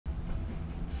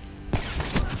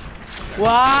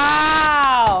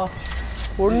Wow.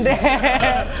 Punde.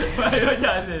 Baik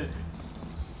macam mana?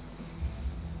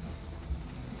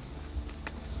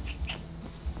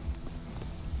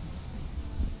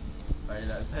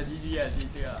 Baiklah, tadi dia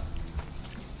cerita lah.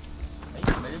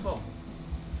 Balik bom.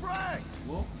 Frag!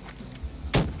 Wow.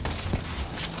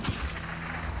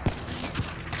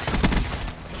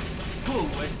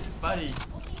 Balik.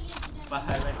 Faham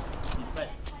kan? Cepat.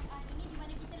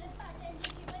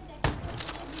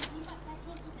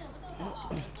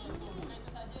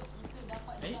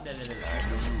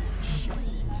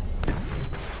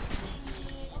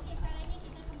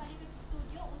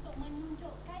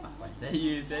 Dah.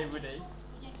 Saya pun dah.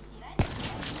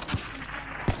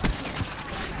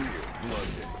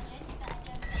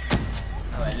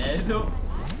 Awak dah tu.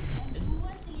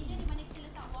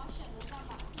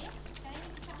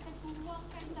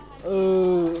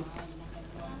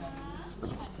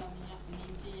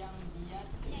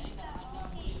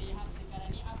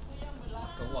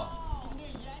 Kawah.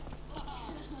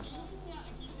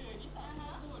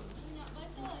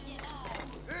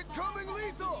 Incoming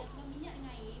lethal!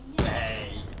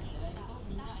 Hey.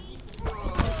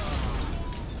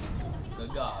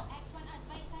 Gegar.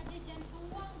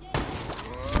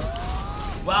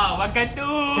 Wow, makan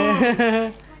tu.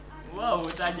 Wow,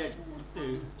 saja kita.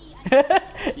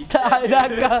 Tak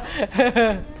ada.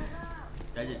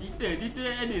 Saja kita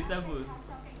yang ada sama.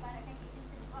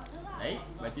 Baik,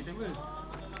 baca tu apa?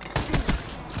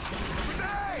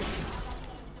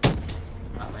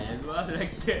 Apa yang luar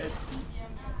raket?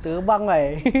 Terbang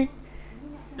baik.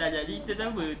 Tak jadi kita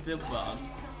sama terbang.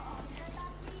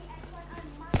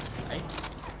 Baik.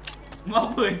 Mau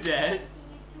apa Jet?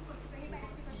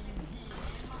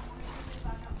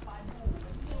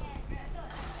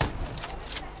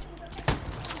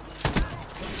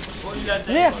 Oh, hilang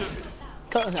Ni. tak?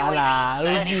 Kau salah,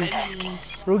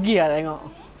 rugi lah tengok.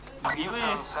 Rugi weh.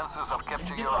 Sensors have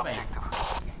captured your objective.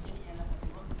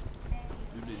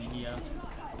 Duduk sini lah.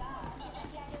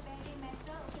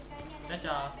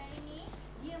 Caca.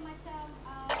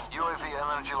 UAV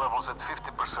energy levels at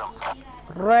 50%.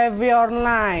 Review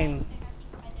online.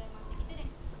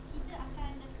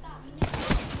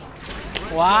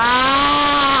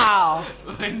 Wow.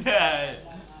 Benar.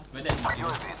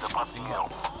 UAV departing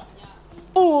L.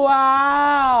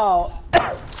 Wow.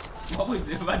 Apa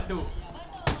je batuk?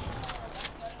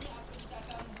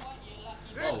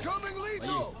 Incoming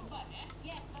lethal!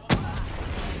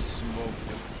 Smoke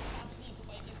them.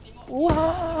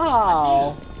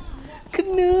 Wow.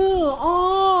 Kena.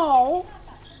 Oh.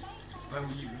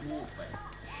 Bagi buruk pai.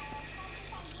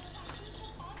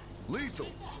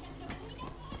 Lethal!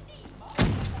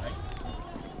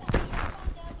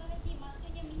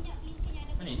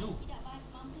 Mana tu?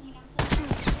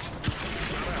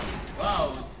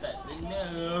 Wow, tak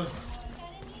kena.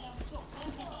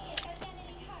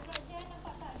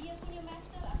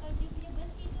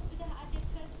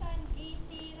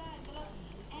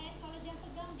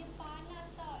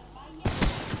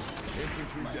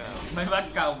 Infantry down. Main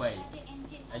bakar pai.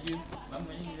 Aju, mama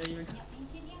ni dari mana?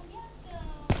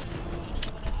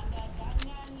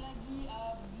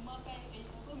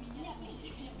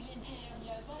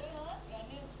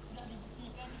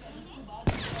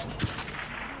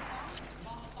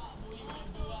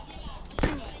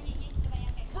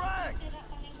 Frag!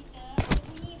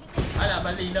 Alah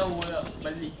balik dah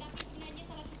balik.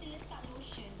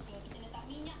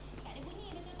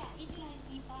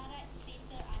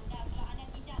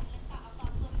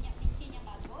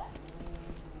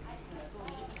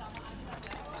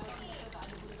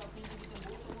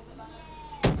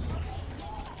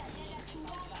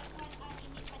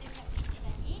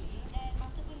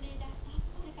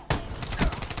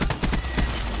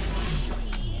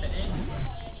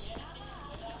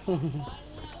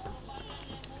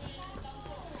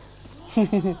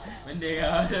 Benda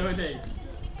lah, ada benda.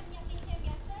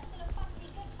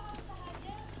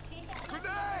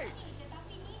 Grenade!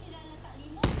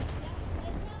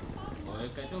 Oh,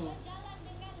 dekat tu.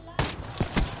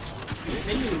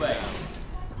 Tengok baik.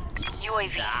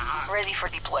 UAV ready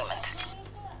for deployment.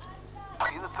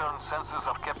 In the turn, sensors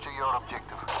have captured your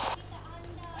objective.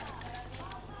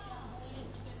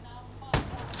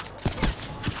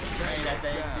 Baik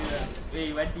datang je.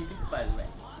 Mati cepat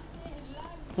baik.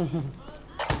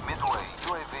 Midway,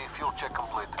 UAV fuel check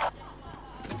complete.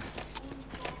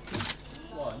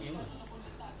 Wah, ni apa?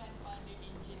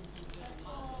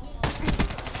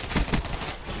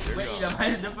 Baik dah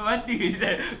main depan mati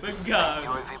je. Pegang.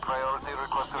 UAV priority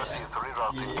request received.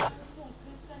 Rerouting.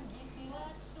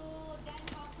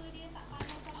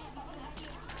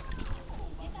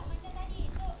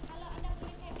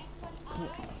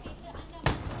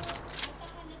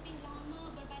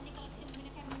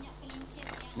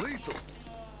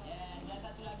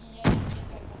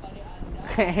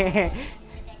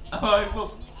 Ôi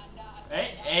bụng.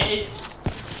 Ê.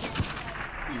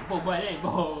 Bụng vào đây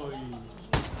bồi.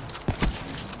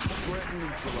 Threat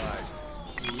neutralized.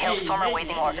 Hailstorm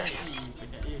awaiting orders.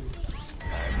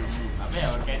 Mà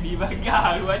mèo cái đi băng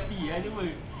gà quá chỉ á chứ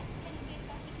mừng.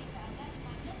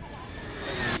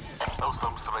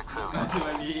 Hellstorm strike failure.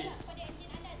 Mà đi.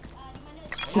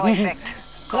 No effect.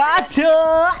 Ra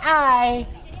chờ ai?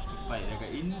 Phải là cái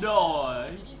indoor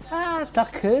ấy.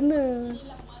 Tak kena.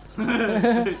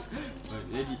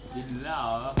 Dia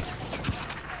lah.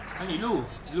 Ni lu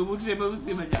musim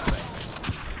banyak baik.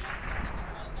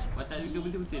 Batal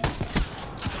juga musim.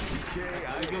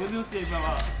 Juga musim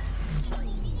bawah.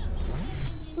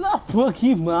 Lah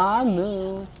bagaimana?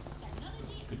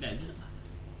 Kedai tu.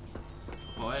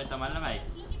 Boleh tak malam baik.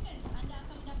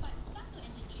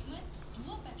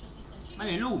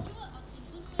 Mana lu?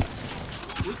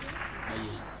 Ui,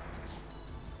 saya.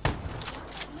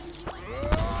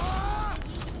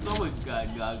 Kau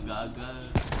gagal.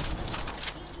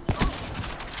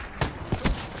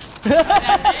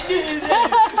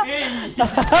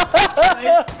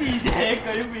 Mesti je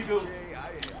kau ni begitu.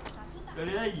 Kau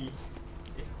ni lagi.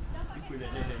 Aku dah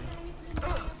jalan.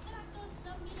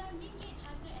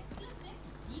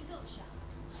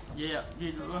 Ya, dia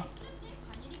dulu lah.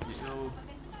 Dia dulu.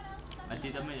 Mati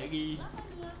tamat lagi.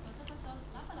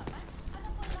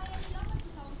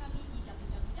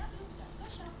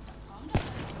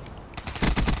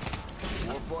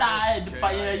 Tak,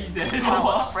 depannya lagi dari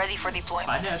bawah. Ready for deployment.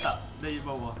 Pandai tak? Dari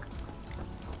bawah.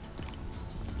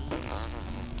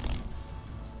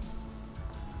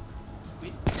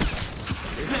 Wait.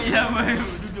 Ya,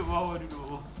 duduk bawah.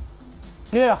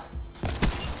 Ya.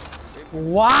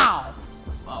 Wow.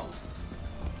 Wow.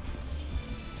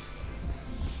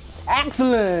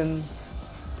 Excellent.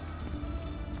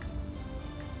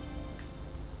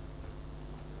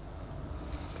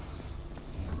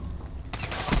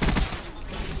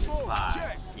 Wah,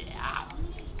 siap.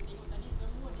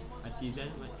 Mati dah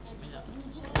banyak.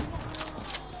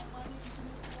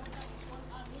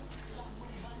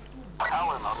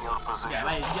 Allen on your Sekejap position.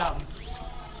 main jam.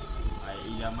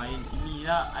 Dah main ini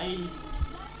lah.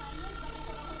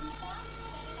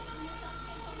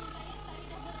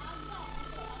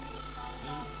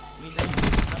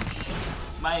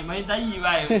 Main tadi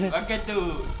bhai. Pakai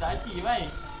tu. Tak hati bhai.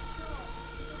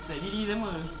 Tak diri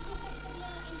sama.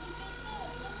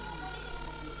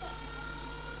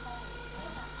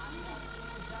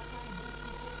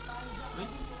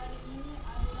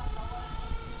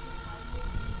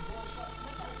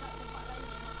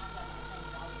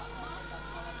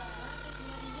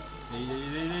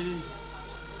 Dari.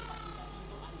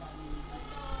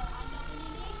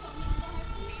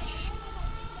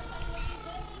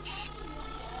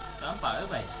 Nampak ke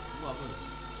baik? Buat apa?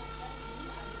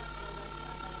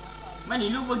 Mana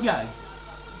lu pegang?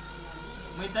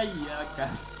 Main tahi lah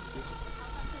kan.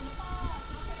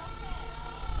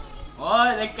 Oh,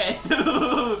 dekat itu.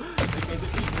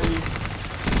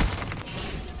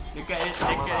 Dekat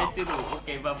itu tu.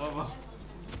 Okey, faham.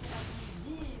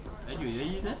 Laju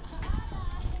dah.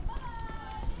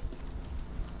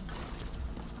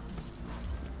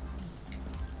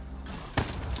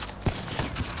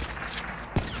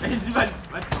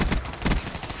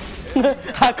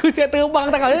 Aku siap terbang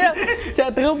tangan dia.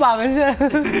 Siap terbang je.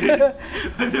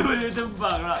 Boleh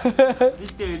terbang lah.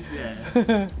 Kita je.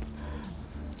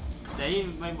 Saya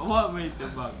main bawah main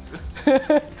terbang.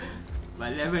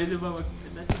 Balik main terbang.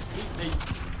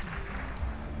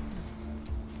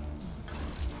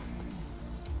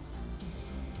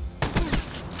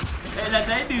 Dah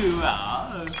saya dua.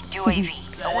 UAV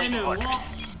awaiting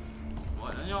orders.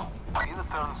 Buat tanya. Either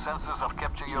turn sensors or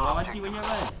capture your Orang mati objective. banyak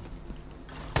kan?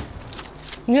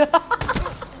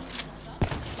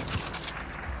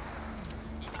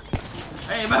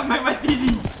 Bang mati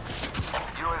ni.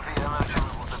 UAV energy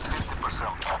levels at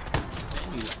 50%.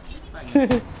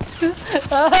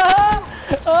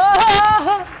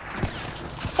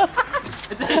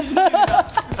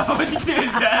 Apa kita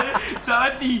dah? Tak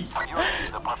mati. UAV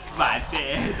departing.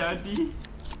 Mati, tak mati.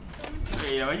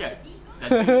 Dah banyak. Dah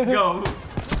go.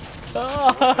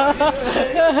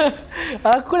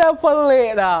 Aku dah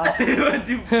pelik dah.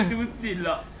 Betul-betul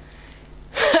lah.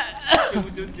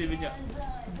 Betul-betul banyak.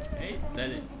 Dah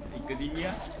ikut ini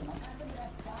lah.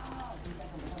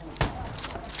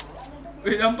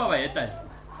 Nampak baik atas.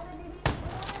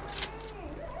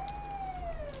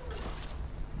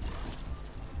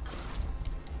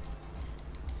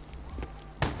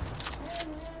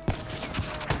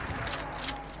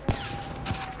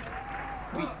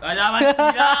 Alah mati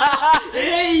lah.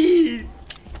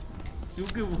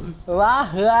 Suka pun. Wah.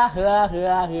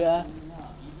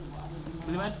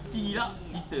 Boleh mati lah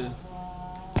kita.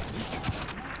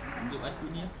 Untuk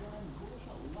batu ni lah.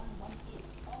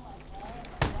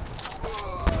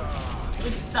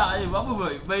 Tak je, apa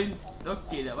buat? Main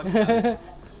okey tak pakai.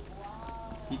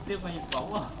 Kita main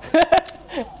bawah.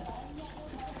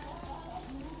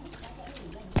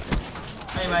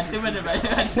 Main mata mana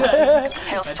banyak.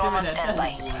 Hailstorm on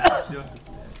standby.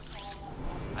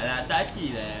 Alah, tak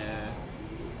kira lah.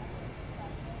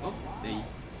 Oh, dari.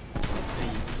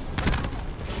 Hellstorm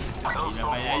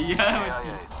Nampak 1 ya.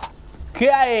 KIA.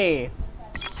 KIA.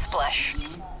 Splash.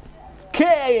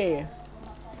 KIA.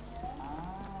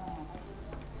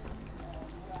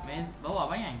 Main bawah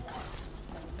banyak.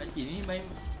 Kaki ni main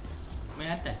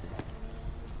atas.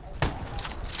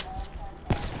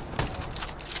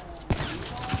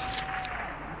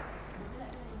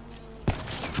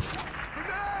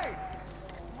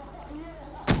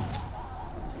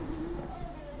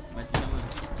 Mati nama.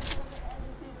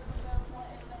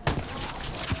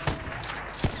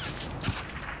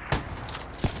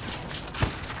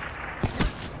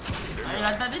 Ayo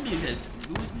lantak tadi Zed.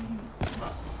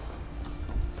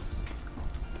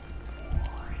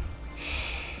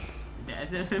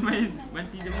 Ada main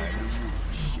mati dia.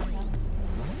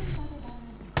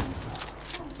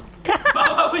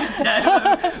 Bawa hujan.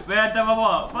 Berada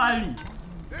bawa Bali.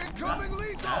 Incoming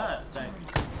lethal! Tak.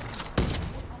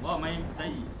 Bawa main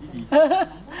tai sini.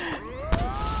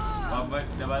 Bawa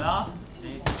dah bala.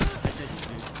 Ni ada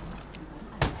situ.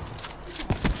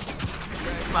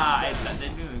 Baik tak ada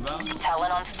bang.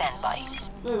 Talon on standby.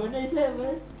 Mana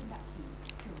Islam?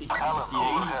 Talon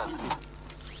overhead.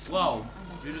 Wow.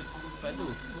 Duduk tempat tu.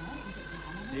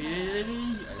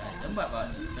 Dari. Alah, tempat pak.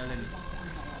 Dalam ni.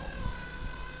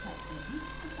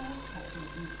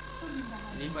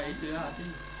 Ni buat itu lah tu.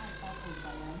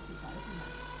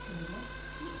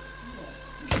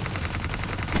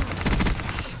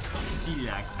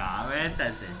 Gila kau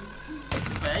atas eh.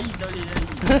 Baik tak boleh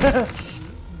lagi.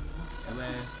 Apa?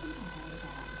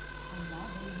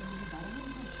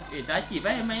 Tak cip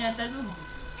main atas tu.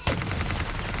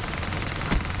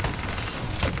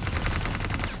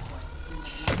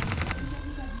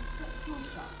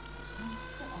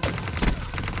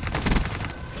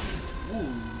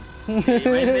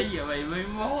 Main bayi apa? Main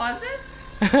bawah kan?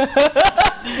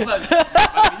 Bila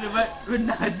buat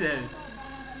rendah je.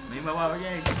 Main bawah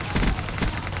bagian.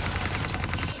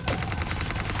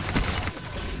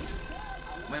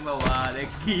 Main bawah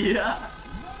lagi lah.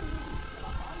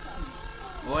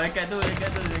 Oh dekat tu.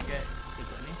 Dekat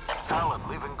ni. Talon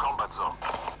leaving combat zone.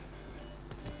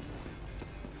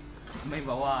 Main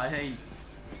bawah saya.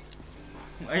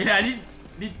 Dah ni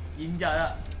injak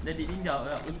tak? Jadi injak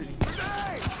tak betul ni.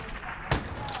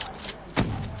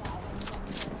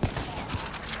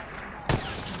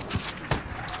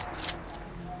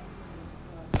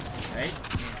 Baik.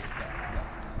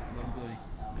 Bagus ni.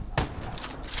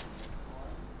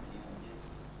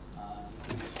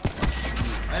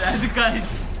 Alah tukar ni.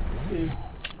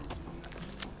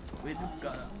 Weh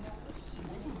tukar lah.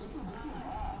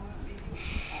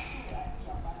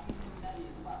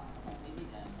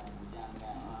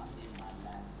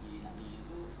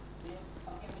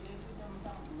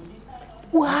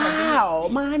 Wow,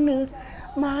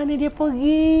 mana dia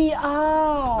pergi?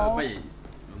 Aw. Baik.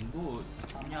 Lembut.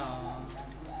 Ya.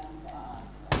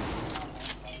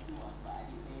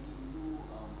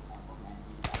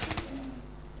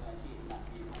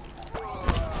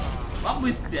 Apa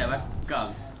setiap bakal?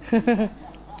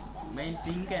 Main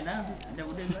tingkat lah.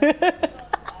 Budak-budak kan.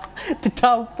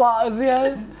 Tercampak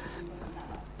sial.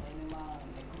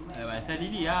 Pasal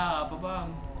diri lah. Apa bang?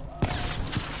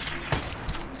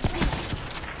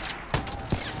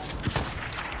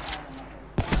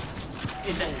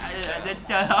 Ada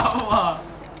cara apa?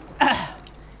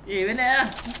 Mana lah?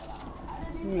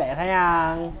 Relax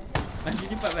sayang. Masih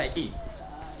cepat baik.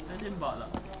 Dah tembak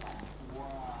tak?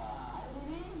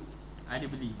 Ada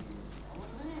beli.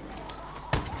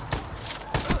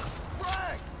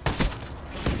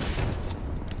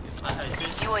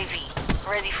 UAV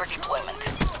ready for deployment.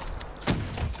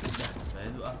 Dah, saya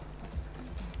duduk lah.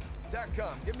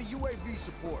 TACCOM, give me UAV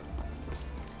support.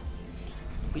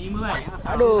 Pergi kan? Be the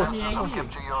turn Aduh. sensors or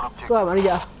capture your Tu lah objective. mana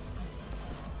je.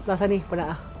 Belah sana penat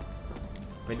ah.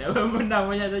 Penat menang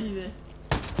banyak tadi saya.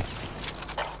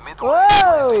 Midway,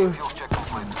 Wow. fuel check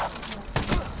complete.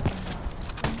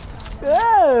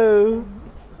 Wow.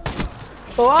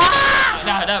 Wah.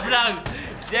 Dah menang.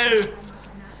 Jauh.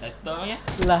 Dah stop ya.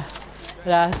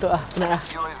 Lah tu ah penat ah.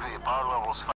 UAV power levels